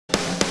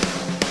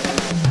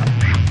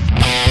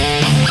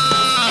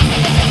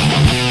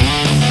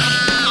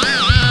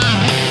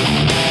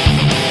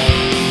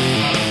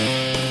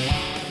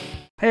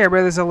Hey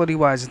everybody, this is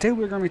ep3-LODWise, and today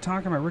we're going to be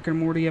talking about Rick and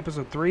Morty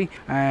episode 3,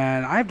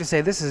 and I have to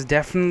say this is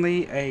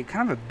definitely a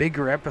kind of a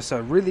bigger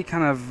episode. Really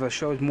kind of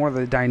shows more of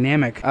the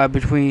dynamic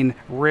between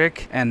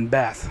Rick and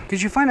Beth.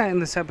 Because you find out in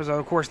this episode,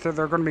 of course, they're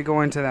going to be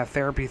going to that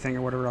therapy thing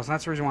or whatever else, and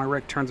that's the reason why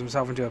Rick turns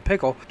himself into a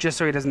pickle, just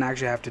so he doesn't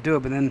actually have to do it.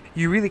 But then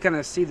you really kind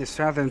of see this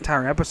throughout the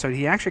entire episode.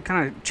 He actually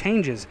kind of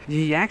changes.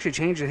 He actually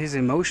changes his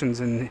emotions,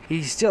 and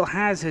he still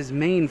has his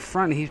main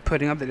front he's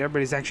putting up that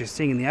everybody's actually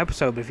seeing in the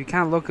episode. But if you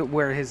kind of look at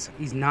where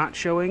he's not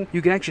showing,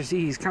 you can actually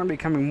see he's kind of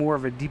becoming more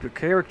of a deeper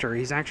character.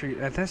 He's actually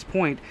at this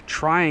point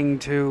trying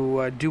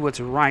to do what's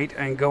right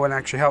and go and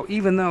actually help,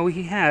 even though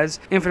he has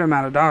infinite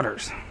amount of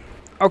daughters.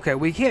 Okay,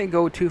 we can't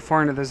go too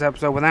far into this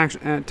episode without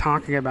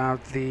talking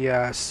about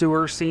the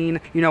sewer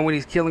scene. You know, when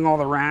he's killing all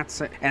the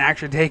rats and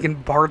actually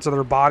taking parts of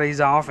their bodies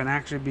off and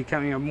actually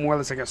becoming more or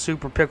less like a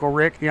super pickle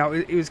Rick. You know,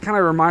 it was kind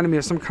of reminding me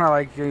of some kind of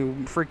like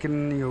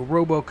freaking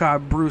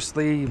RoboCop, Bruce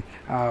Lee,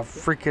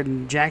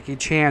 freaking Jackie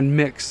Chan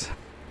mix.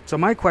 So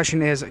my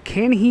question is,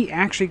 can he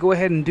actually go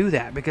ahead and do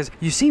that? Because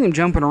you've seen him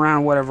jumping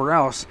around, whatever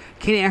else.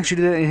 Can he actually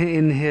do that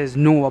in his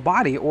normal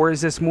body? Or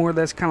is this more or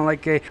less kind of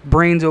like a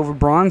brains over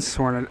bronze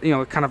sort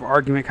of, kind of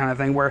argument kind of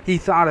thing where he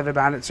thought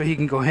about it so he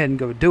can go ahead and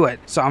go do it?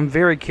 So I'm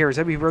very curious.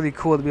 That'd be really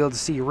cool to be able to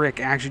see Rick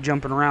actually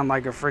jumping around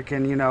like a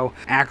freaking,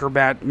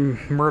 acrobat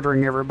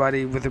murdering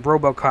everybody with a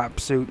RoboCop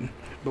suit.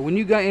 But when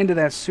you got into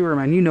that sewer,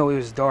 man, you know it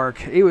was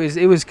dark. It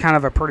was kind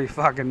of a pretty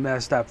fucking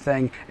messed up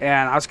thing.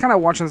 And I was kind of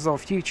watching this little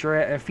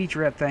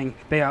featurette thing.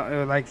 They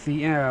like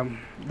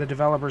the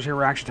developers here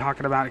were actually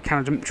talking about it,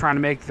 kind of trying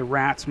to make the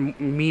rats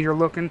meaner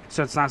looking,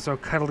 so it's not so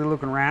cuddly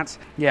looking rats.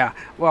 Yeah,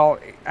 well,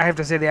 I have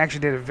to say they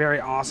actually did a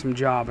very awesome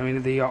job. I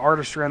mean, the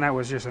artistry on that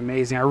was just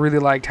amazing. I really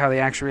liked how they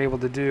actually were able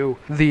to do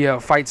the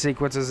fight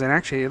sequences, and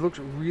actually it looks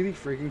really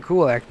freaking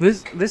cool.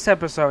 This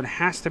episode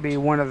has to be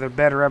one of the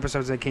better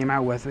episodes they came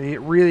out with.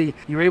 It really,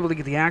 you were able to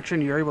get the action,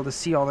 you were able to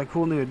see all the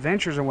cool new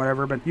adventures and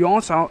whatever, but you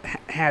also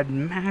had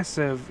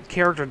massive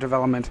character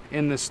development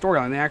in this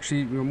storyline. They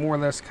actually were more or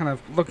less kind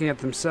of looking at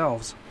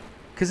themselves.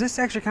 Because this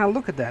actually kind of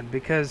look at that,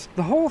 because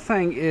the whole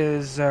thing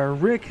is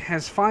Rick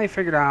has finally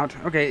figured out,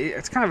 okay,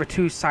 it's kind of a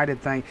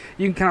two-sided thing.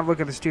 You can kind of look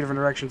at this two different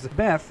directions.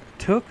 Beth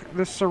took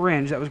the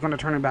syringe that was going to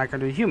turn him back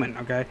into a human,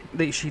 okay?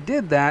 She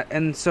did that,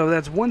 and so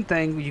that's one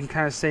thing you can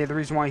kind of say the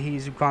reason why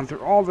he's gone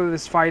through all of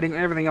this fighting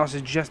and everything else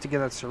is just to get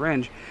that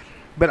syringe.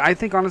 But I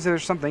think honestly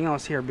there's something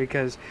else here,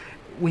 because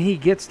when he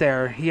gets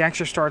there, he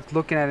actually starts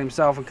looking at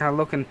himself and kind of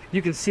looking,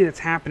 you can see that's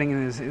happening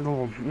in his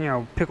little,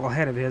 pickle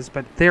head of his,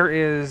 but there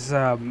is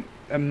a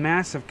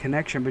massive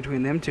connection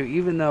between them two,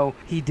 even though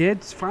he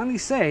did finally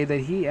say that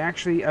he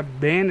actually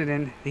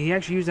he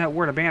actually used that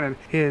word, abandoned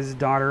his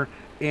daughter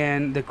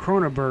in the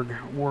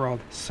Cronenberg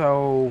world.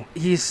 So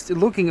he's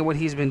looking at what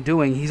he's been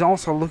doing. He's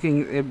also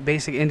looking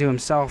basically into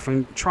himself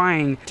and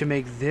trying to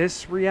make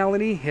this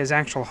reality his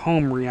actual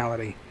home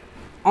reality.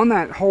 On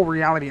that whole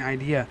reality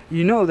idea,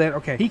 you know that,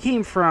 okay, he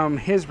came from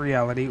his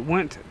reality,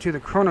 went to the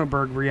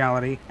Cronenberg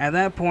reality. At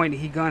that point,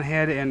 he gone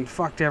ahead and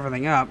fucked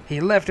everything up. He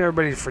left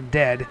everybody for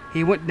dead.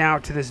 He went now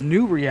to this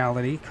new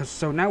reality,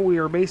 so now we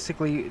are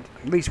basically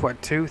at least,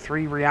 what,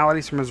 2-3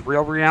 realities from his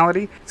real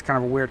reality? It's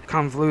kind of a weird,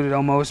 convoluted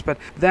almost, but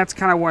that's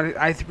kind of what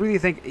I really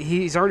think.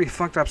 He's already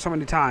fucked up so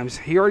many times.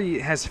 He already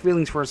has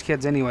feelings for his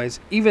kids anyways.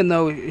 Even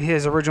though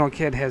his original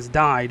kid has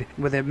died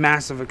with a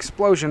massive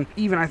explosion,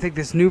 even I think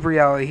this new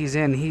reality he's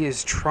in, he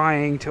is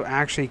trying to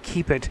actually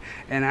keep it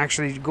and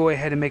actually go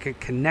ahead and make a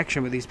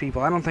connection with these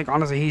people. I don't think,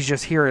 honestly, he's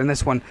just here in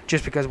this one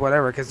just because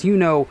whatever, because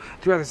throughout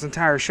this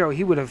entire show,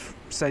 he would have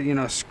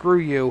said, screw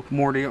you,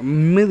 Morty,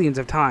 millions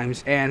of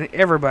times, and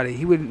everybody,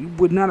 he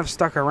would not have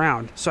stuck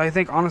around. So I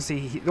think,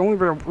 honestly, the only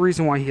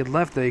reason why he had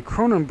left the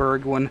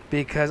Cronenberg one,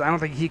 because I don't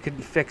think he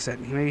could fix it.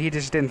 Maybe he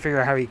just didn't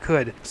figure out how he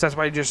could. So that's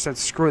why he just said,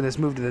 screw this,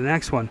 move to the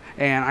next one.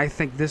 And I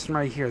think this one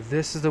right here,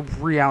 this is the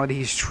reality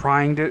he's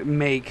trying to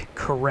make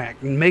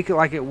correct. Make it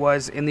like it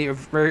was in the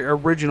very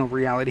original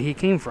reality he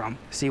came from.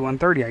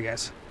 C-130, I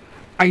guess.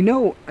 I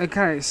know, I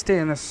kind of stay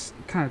in this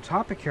kind of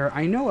topic here.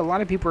 I know a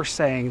lot of people are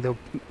saying the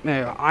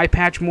eye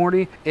patch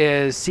Morty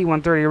is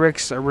C-130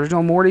 Rick's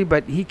original Morty,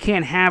 but he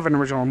can't have an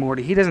original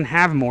Morty. He doesn't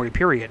have a Morty,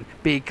 period.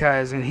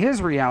 Because in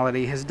his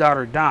reality, his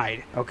daughter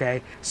died,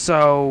 okay?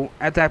 So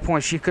at that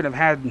point, she could have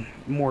had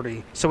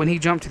Morty. So when he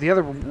jumped to the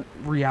other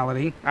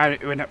reality,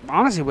 it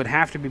honestly would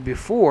have to be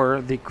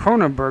before the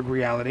Cronenberg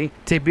reality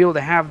to be able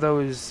to have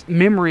those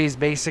memories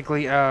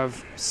basically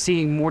of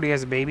seeing Morty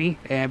as a baby.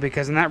 And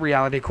because in that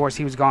reality, of course,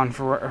 he was gone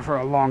for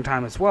a long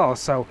time as well.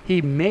 So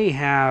he may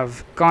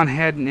have gone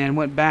ahead and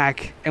went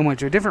back and went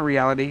to a different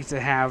reality to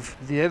have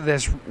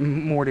this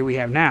Morty we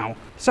have now.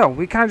 So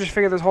we kind of just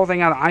figured this whole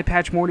thing out. Eye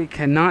Patch Morty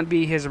cannot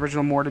be his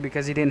original Morty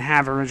because he didn't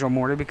have original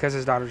Morty because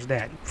his daughter's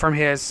dead from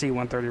his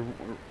C-130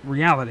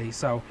 reality.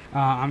 So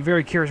I'm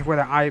very curious where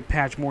the Eye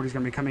Patch Morty's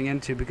going to be coming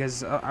into,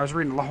 because I was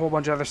reading a whole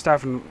bunch of other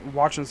stuff and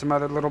watching some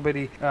other little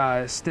bitty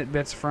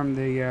snippets from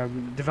the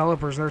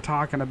developers. They're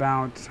talking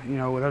about, you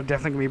know, they're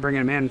definitely going to be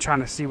bringing him in and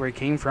trying to see where he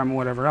came from and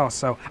whatever else.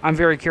 So I'm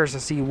very curious to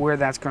see where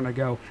that's going to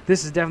go.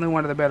 This is definitely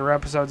one of the better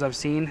episodes I've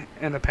seen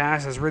in the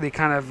past. It's really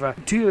kind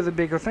of two of the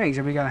bigger things.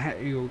 And we got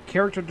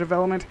character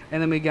development,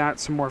 and then we got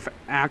some more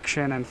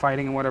action and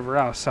fighting and whatever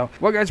else. So,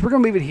 well, guys, we're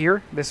going to leave it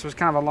here. This was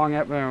kind of a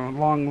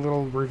long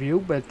little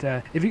review, but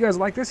if you guys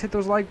like this, hit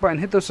those like button,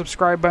 hit those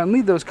subscribe button,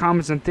 leave those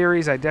comments and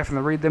theories. I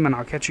definitely read them, and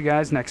I'll catch you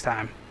guys next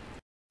time.